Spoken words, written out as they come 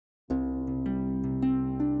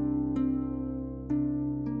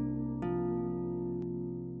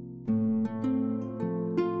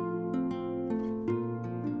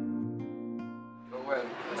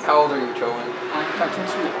How old are you, Kyaw Lwin? I'm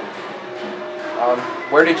 23.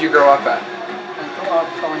 Where did you grow up at? I grew up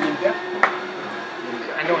from India.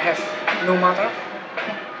 India. I don't have no mother.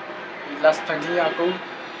 Last 20 years ago,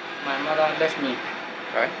 my mother left me.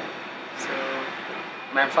 Okay. So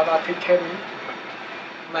my father take care of me.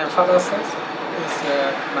 My father says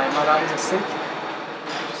my mother is sick.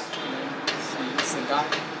 She is died.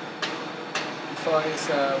 Before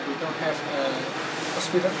we don't have a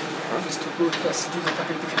hospital. It's to go to a city with a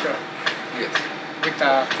bit difficult. Yes. With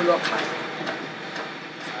a pull up time.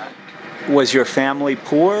 Was your family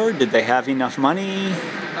poor? Did they have enough money?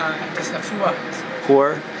 Just a few hours.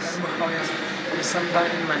 Poor?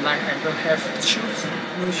 Sometimes in my life I don't have shoes,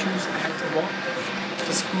 no shoes. I have to walk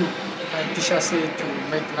to school. My teacher say to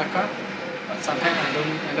make naka, but sometimes I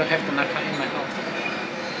don't have the naka in my house.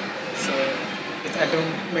 So if I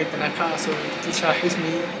don't make the naka, so the teacher hits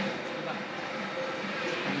me.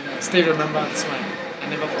 And I still remember this one. I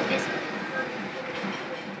never forget.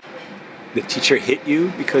 The teacher hit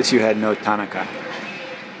you because you had no tanaka?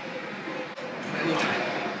 Many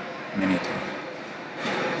times. Many times.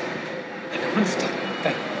 I don't want to talk about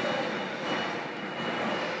that.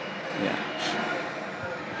 Yeah.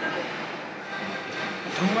 I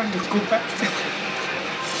don't want to go back.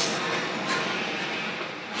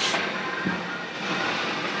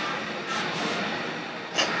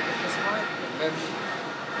 That's why. And then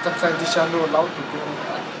sometimes teacher not allowed to go.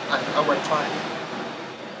 I will try.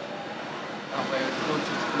 I will go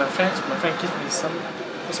to my friends. My friend gives me some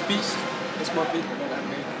speech, a small bit, and then I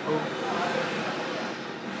may go.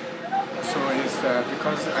 So it's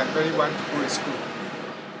because I really want to go to school.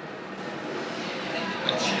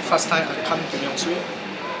 First time I come to Myeong-sui,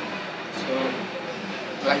 so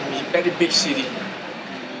like me, very big city.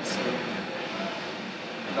 So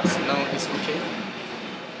but now it's okay.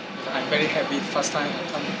 I'm very happy. First time I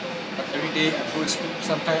come, but every day I go to school.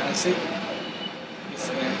 Sometimes I say, it's,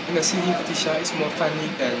 in the city, the teacher is more funny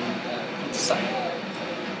than outside.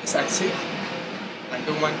 As I say, I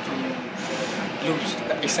don't want to lose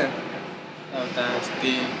the accent.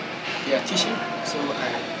 They are teaching, so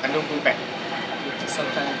I don't go back.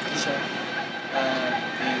 Sometimes teacher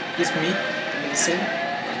they gives me the medicine.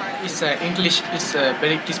 It's English. It's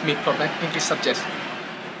very gives me problem. English subject.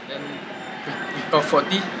 Then we got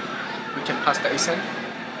 40. We can pass the exam,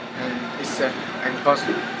 and it's and got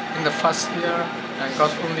in the first year I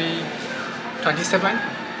got only 27,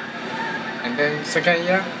 and then second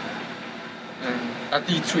year and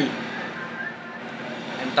 33,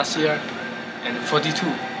 and last year and 42.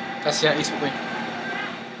 Last year is win.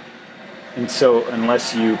 And so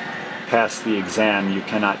unless you pass the exam, you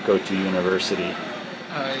cannot go to university.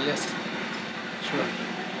 Yes, sure.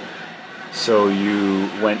 So you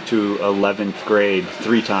went to 11th grade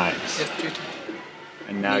 3 times. Yes, 3 times.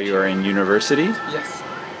 And now you're in university? Yes.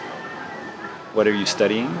 What are you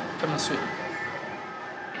studying? Chemistry.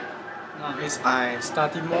 Now I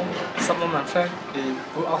study more. Some of my friends they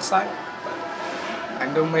go outside, but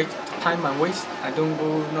I don't make time and waste. I don't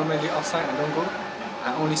go normally outside. I don't go.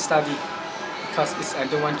 I only study because I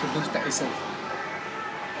don't want to lose the exam.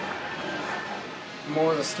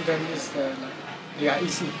 More the student is they are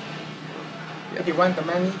easy. If they want the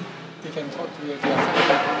money, they can talk to their family.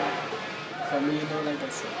 For me, not like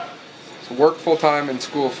that. So work full time and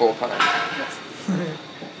school full time. Yes.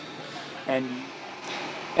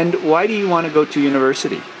 And why do you want to go to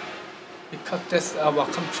university? Because this, our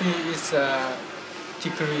country is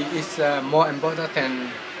degree is more important than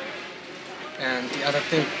the other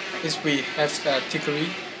thing. If we have a degree,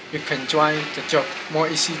 we can join the job more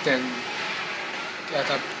easy than the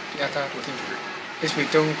other thing. If we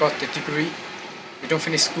don't got the degree, we don't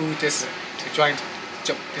finish school, this to join the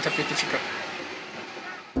job, it's a bit difficult.